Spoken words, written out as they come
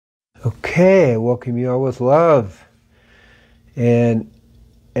Okay, I welcome you all with love. And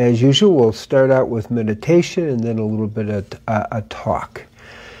as usual, we'll start out with meditation and then a little bit of a talk.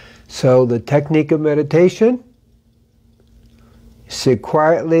 So the technique of meditation: sit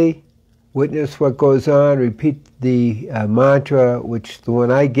quietly, witness what goes on, repeat the mantra, which the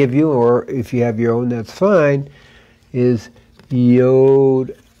one I give you, or if you have your own, that's fine, is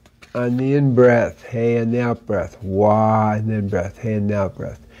Yod on the in-breath, Hey on the out-breath, Wah and the in-breath, Hey and the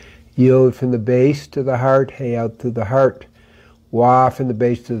out-breath. Yod from the base to the heart, Hey out through the heart. Wah from the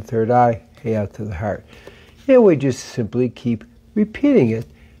base to the third eye, Hey out to the heart. And we just simply keep repeating it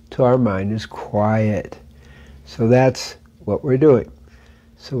till our mind is quiet. So that's what we're doing.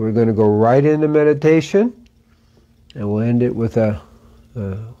 So we're going to go right into meditation, and we'll end it with a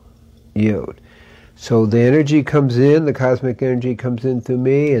Yod. So the energy comes in, the cosmic energy comes in through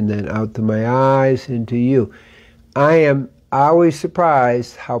me, and then out through my eyes into you. I am always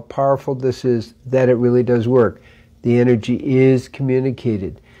surprised how powerful this is, that it really does work. The energy is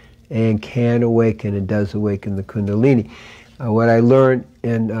communicated and can awaken, and does awaken the Kundalini. What I learned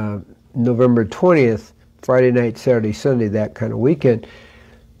in November 20th, Friday night, Saturday, Sunday, that kind of weekend,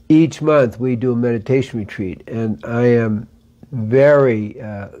 each month we do a meditation retreat, and I am very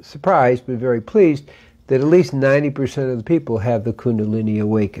surprised but very pleased that at least 90% of the people have the Kundalini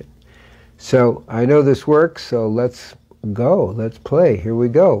awaken. So I know this works, so let's go, let's play. Here we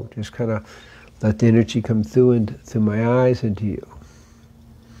go. Just kind of let the energy come through and through my eyes into you.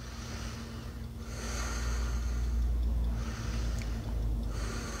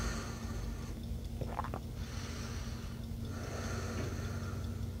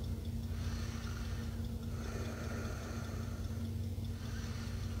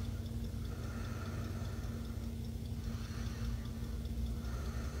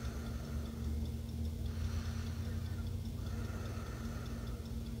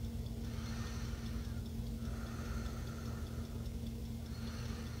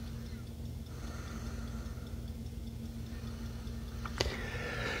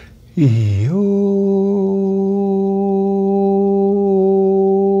 Yo.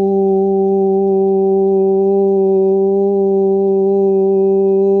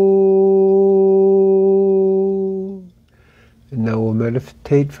 And now we'll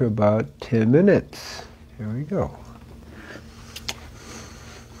meditate for about 10 minutes. Here we go.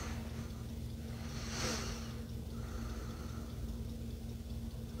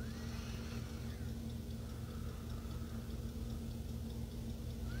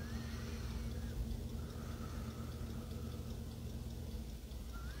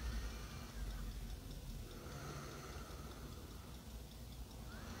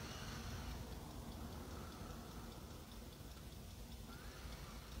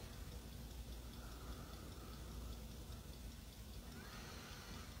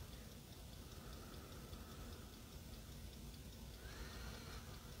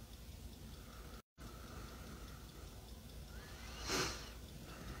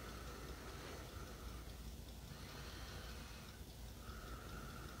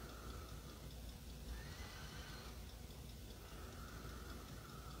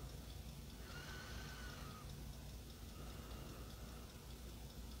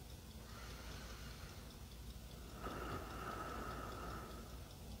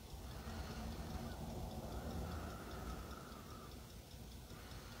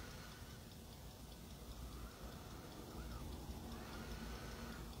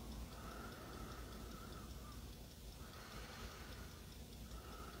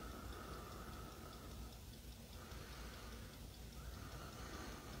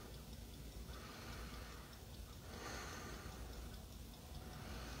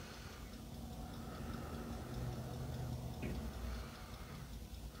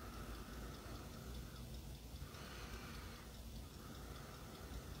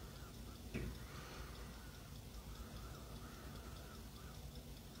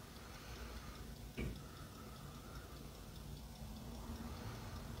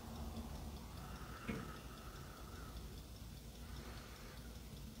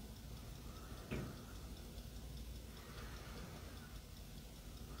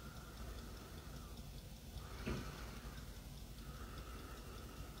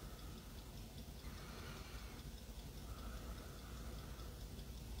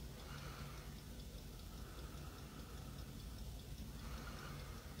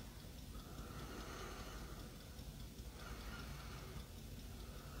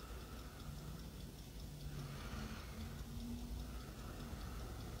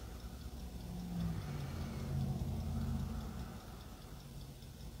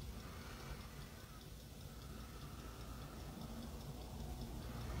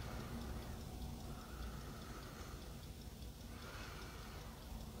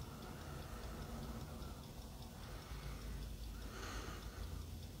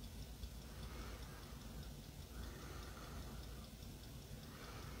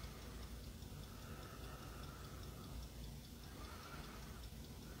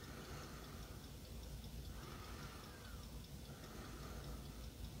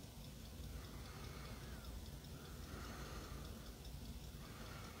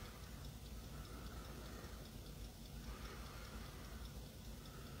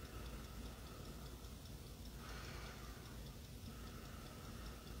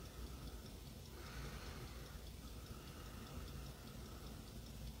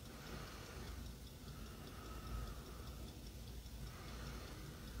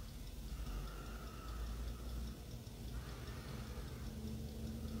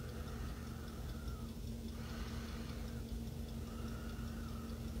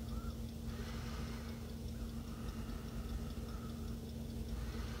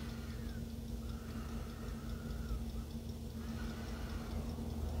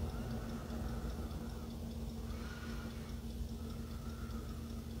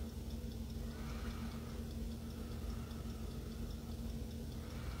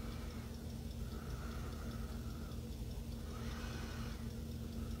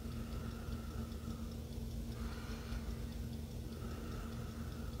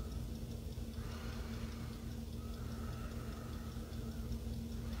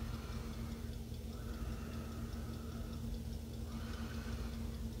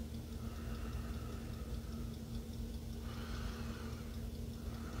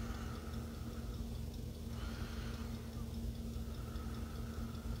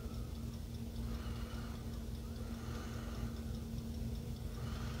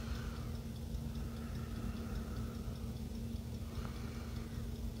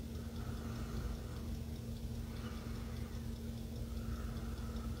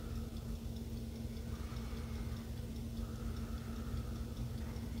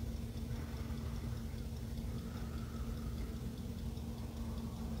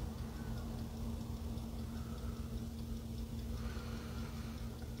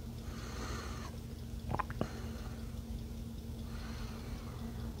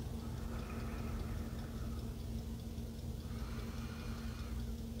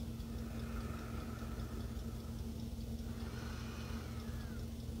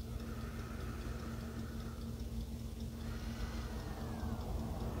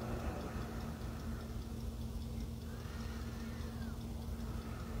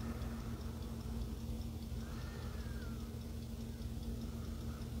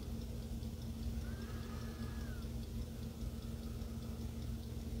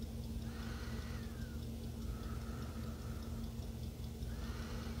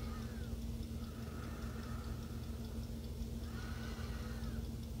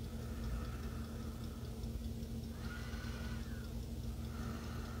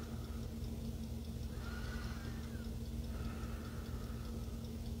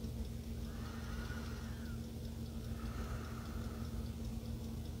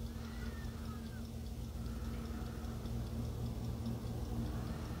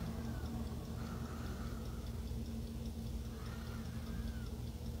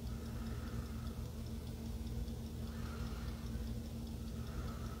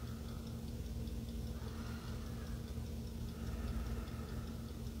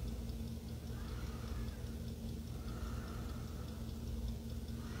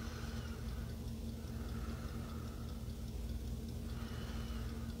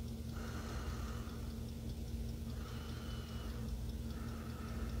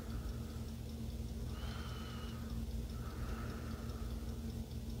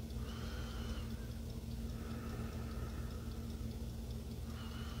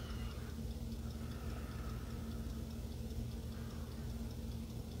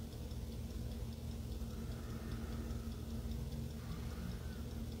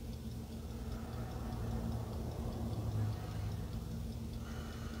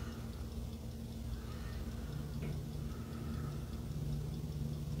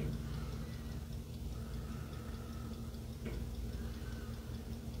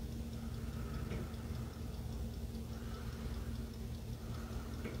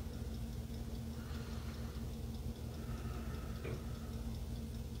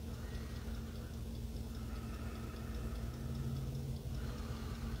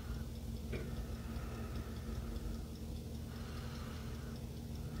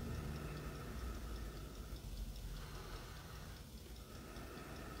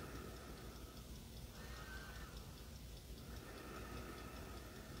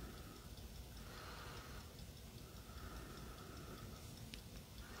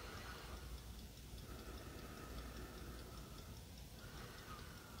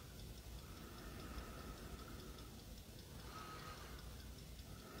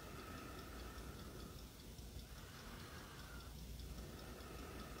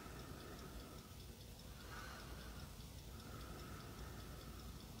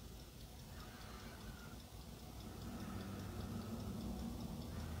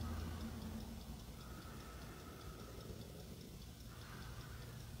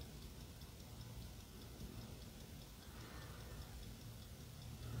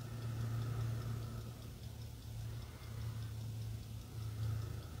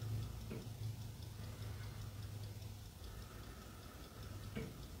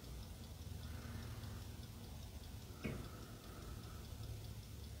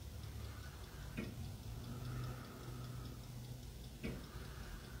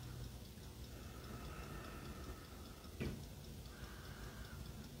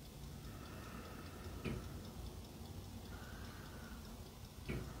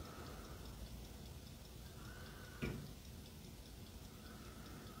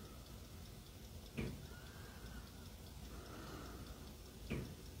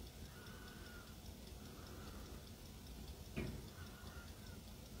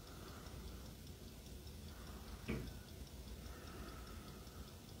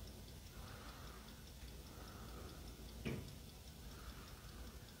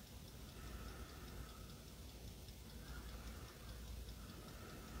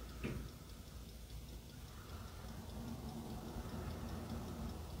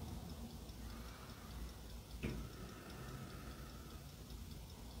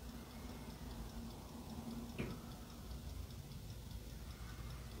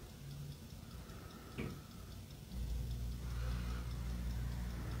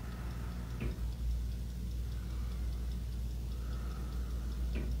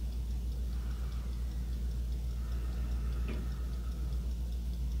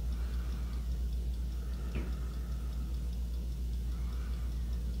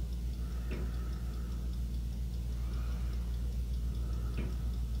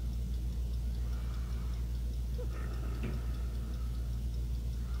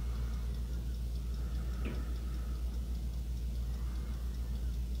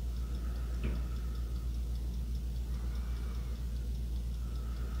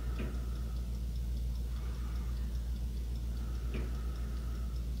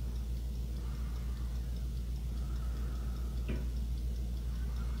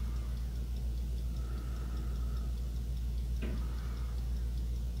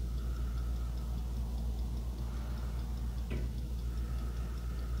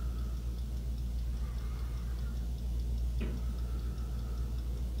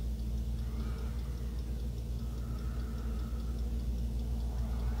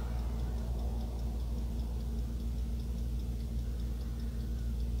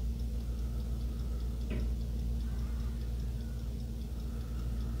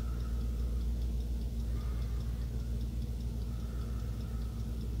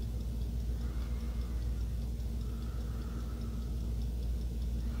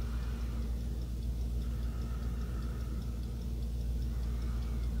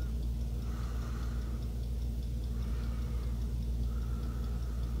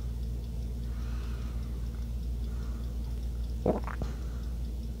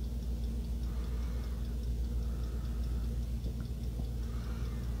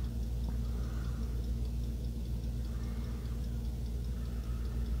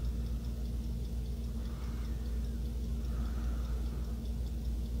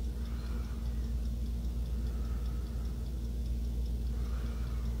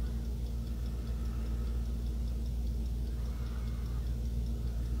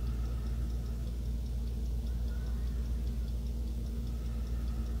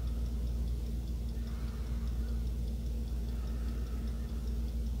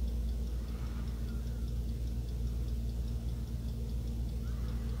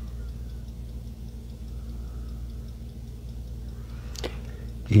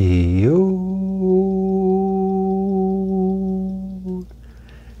 Yod.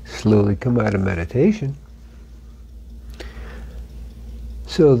 Slowly come out of meditation.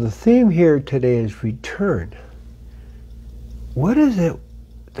 So the theme here today is return. What is it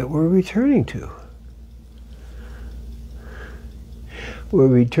that we're returning to? We're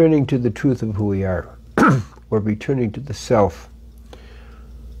returning to the truth of who we are. We're returning to the self.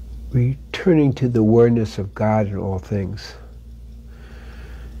 Returning to the awareness of God in all things.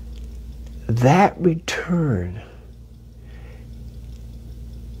 That return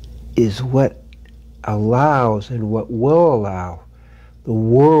is what allows and what will allow the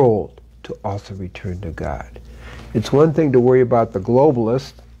world to also return to God. It's one thing to worry about the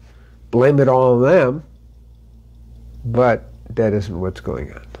globalists, blame it all on them, but that isn't what's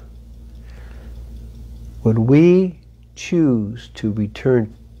going on. When we choose to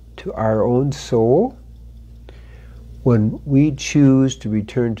return to our own soul, when we choose to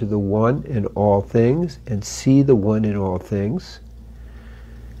return to the one in all things and see the one in all things,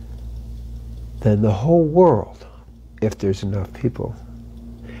 then the whole world, if there's enough people,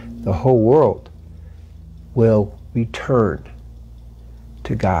 the whole world will return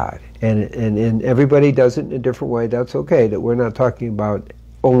to God. And everybody does it in a different way. That's okay. That we're not talking about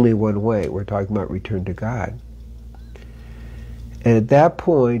only one way. We're talking about return to God. And at that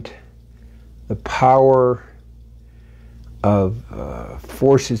point, the power of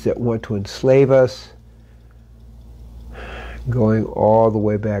forces that want to enslave us, going all the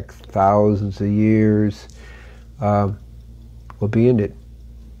way back thousands of years, will be in it.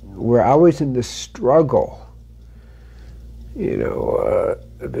 We're always in this struggle. You know,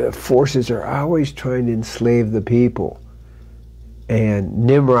 the forces are always trying to enslave the people. And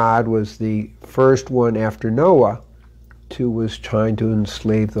Nimrod was the first one after Noah was trying to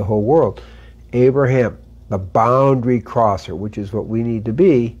enslave the whole world. Abraham, the boundary crosser, which is what we need to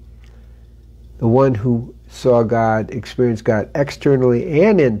be, the one who saw God, experienced God externally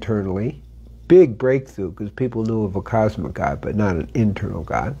and internally, big breakthrough, because people knew of a cosmic God, but not an internal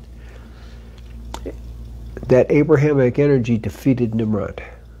God. That Abrahamic energy defeated Nimrod.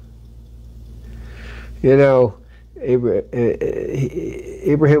 You know, Abraham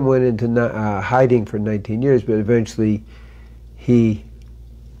went into hiding for 19 years, but eventually he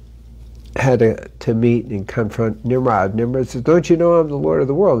had to meet and confront Nimrod. Nimrod says, "Don't you know I'm the Lord of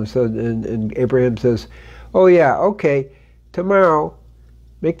the world?" And so, and Abraham says, "Oh yeah, okay, tomorrow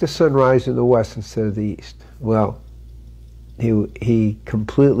make the sun rise in the west instead of the east." Well, he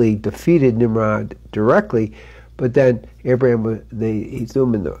completely defeated Nimrod directly, but then Abraham, he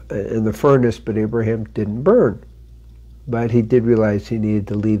threw him in the furnace, but Abraham didn't burn. But he did realize he needed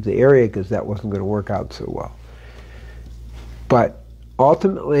to leave the area because that wasn't going to work out so well. But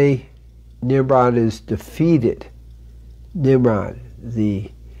ultimately, Nimrod is defeated. Nimrod,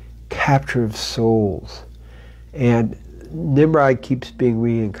 the capture of souls. And Nimrod keeps being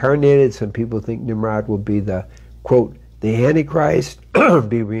reincarnated. Some people think Nimrod will be the, quote, the Antichrist,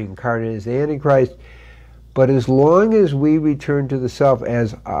 be reincarnated as the Antichrist. But as long as we return to the self,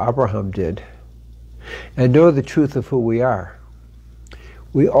 as Abraham did, and know the truth of who we are,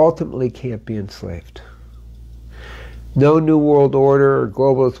 we ultimately can't be enslaved. No New World Order or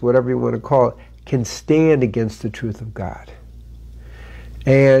globalists, whatever you want to call it, can stand against the truth of God.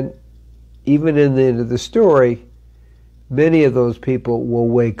 And even in the end of the story, many of those people will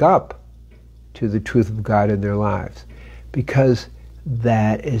wake up to the truth of God in their lives, because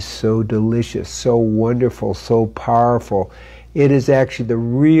that is so delicious, so wonderful, so powerful. It is actually the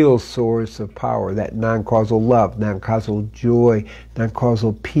real source of power, that non-causal love, non-causal joy,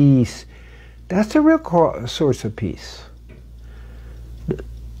 non-causal peace. That's the real source of peace.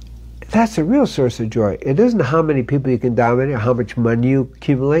 That's the real source of joy. It isn't how many people you can dominate or how much money you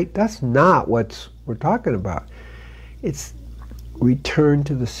accumulate. That's not what we're talking about. It's return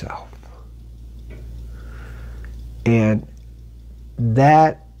to the self. And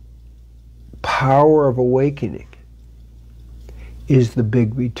that power of awakening is the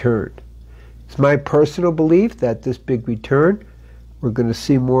big return. It's my personal belief that this big return, we're going to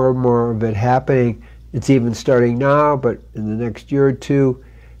see more and more of it happening. It's even starting now, but in the next year or two,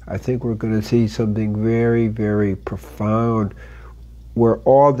 I think we're going to see something very, very profound, where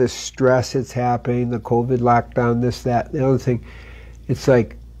all this stress that's happening, the COVID lockdown, this, that, the other thing, it's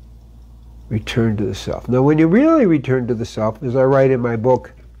like return to the self. Now, when you really return to the self, as I write in my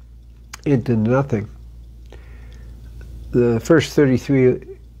book, Into Nothing, the first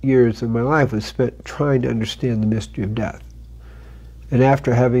 33 years of my life was spent trying to understand the mystery of death. And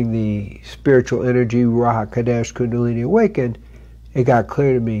after having the spiritual energy, Ruach HaKodesh, Kundalini awakened, it got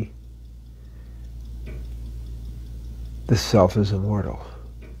clear to me the self is immortal.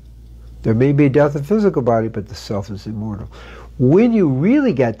 There may be a death of physical body, but the self is immortal. When you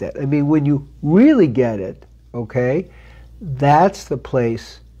really get that, I mean, when you really get it, okay, that's the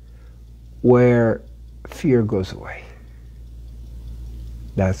place where fear goes away.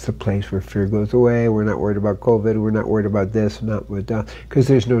 That's the place where fear goes away. We're not worried about COVID. We're not worried about this, not with death, because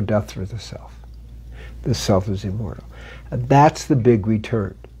there's no death for the self. The self is immortal. And that's the big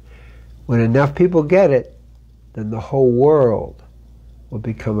return. When enough people get it, then the whole world will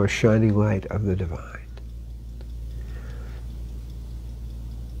become a shining light of the divine.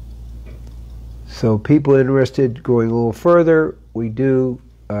 So people interested going a little further, we do,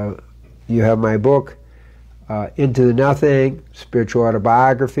 you have my book, Into the Nothing, Spiritual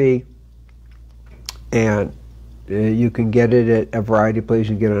Autobiography, and you can get it at a variety of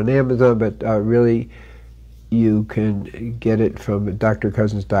places. You can get it on Amazon, but really you can get it from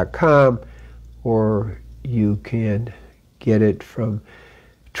drcousens.com, or you can get it from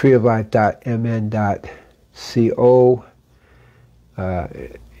treeoflife.mn.co.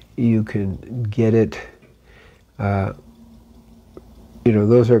 You can get it,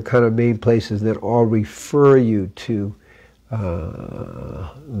 those are kind of main places that all refer you to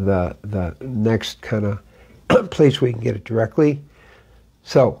the next kind of place where you can get it directly.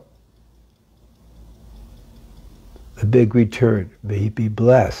 So, the big return. May you be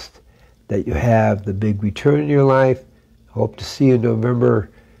blessed that you have the big return in your life. Hope to see you November,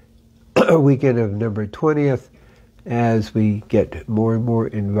 weekend of November 20th, as we get more and more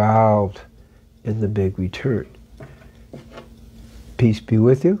involved in the big return. Peace be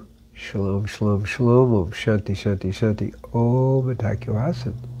with you. Shalom, shalom, shalom. Om Shanti, Shanti, Shanti. Om Adakyo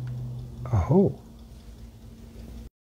Asan. Aho.